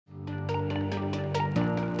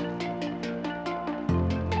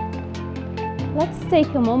let's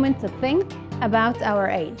take a moment to think about our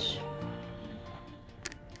age.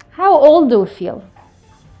 How old do we feel?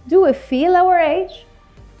 Do we feel our age?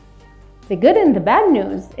 The good and the bad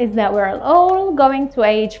news is that we're all going to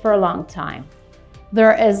age for a long time.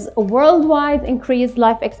 There is a worldwide increased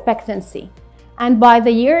life expectancy, and by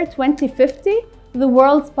the year 2050, the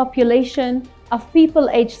world's population of people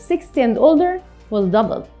aged 60 and older will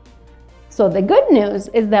double. So the good news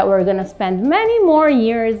is that we're going to spend many more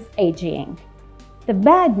years aging. The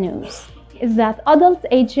bad news is that adult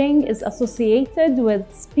aging is associated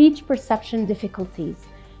with speech perception difficulties,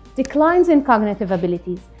 declines in cognitive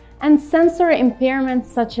abilities, and sensory impairments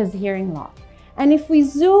such as hearing loss. And if we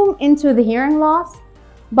zoom into the hearing loss,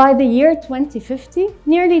 by the year 2050,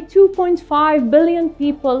 nearly 2.5 billion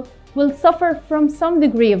people will suffer from some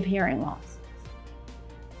degree of hearing loss.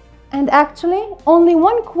 And actually, only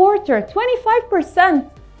 1/4,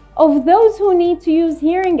 25% of those who need to use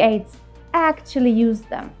hearing aids actually use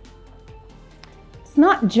them. It's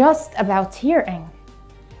not just about hearing.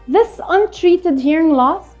 This untreated hearing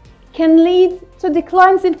loss can lead to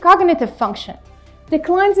declines in cognitive function,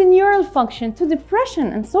 declines in neural function, to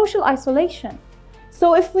depression and social isolation.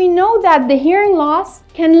 So if we know that the hearing loss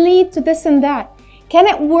can lead to this and that, can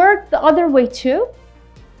it work the other way too?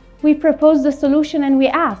 We propose the solution and we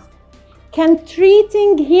ask, can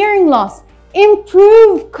treating hearing loss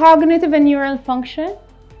improve cognitive and neural function?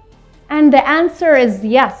 And the answer is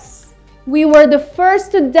yes. We were the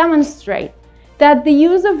first to demonstrate that the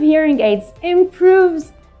use of hearing aids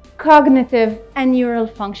improves cognitive and neural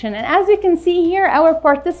function. And as you can see here, our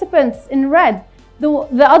participants in red,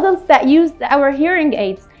 the adults that used our hearing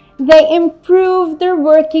aids, they improved their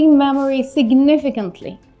working memory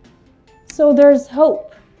significantly. So there's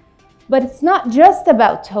hope. But it's not just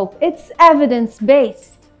about hope, it's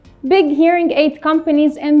evidence-based. Big hearing aid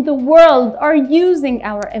companies in the world are using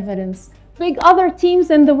our evidence. Big other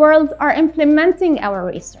teams in the world are implementing our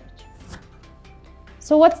research.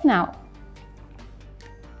 So what's now?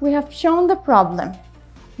 We have shown the problem.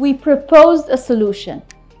 We proposed a solution.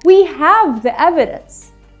 We have the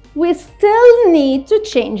evidence. We still need to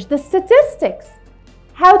change the statistics.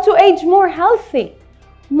 How to age more healthy,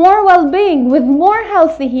 more well-being with more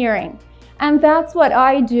healthy hearing. And that's what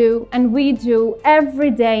I do and we do every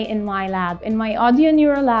day in my lab. In my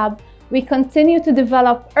AudioNeuro Lab, we continue to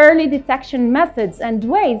develop early detection methods and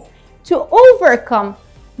ways to overcome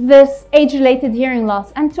this age-related hearing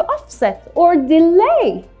loss and to offset or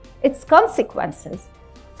delay its consequences.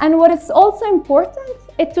 And what is also important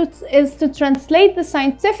is to translate the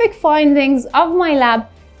scientific findings of my lab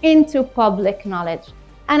into public knowledge.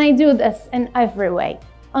 And I do this in every way,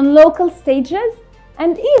 on local stages.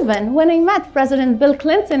 And even when I met President Bill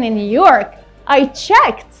Clinton in New York, I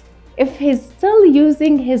checked if he's still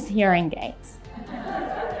using his hearing aids.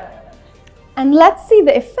 And let's see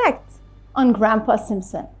the effect on Grandpa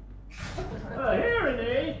Simpson. Hearing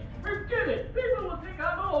aid? Forget it. People will think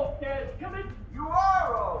I'm old, Dad. Come in. You are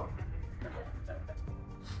old.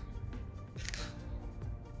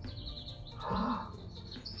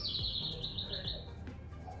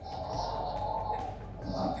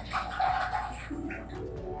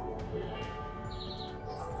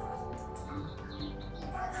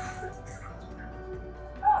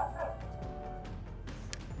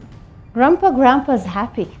 Grandpa's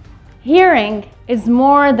happy. Hearing is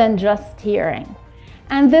more than just hearing.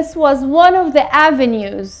 And this was one of the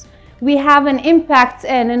avenues we have an impact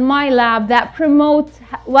in my lab that promote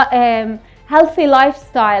healthy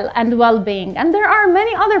lifestyle and well-being. And there are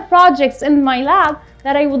many other projects in my lab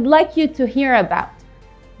that I would like you to hear about.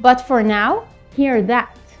 But for now, hear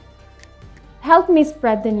that. Help me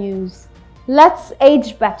spread the news. Let's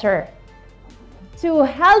age better. To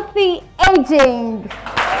healthy aging.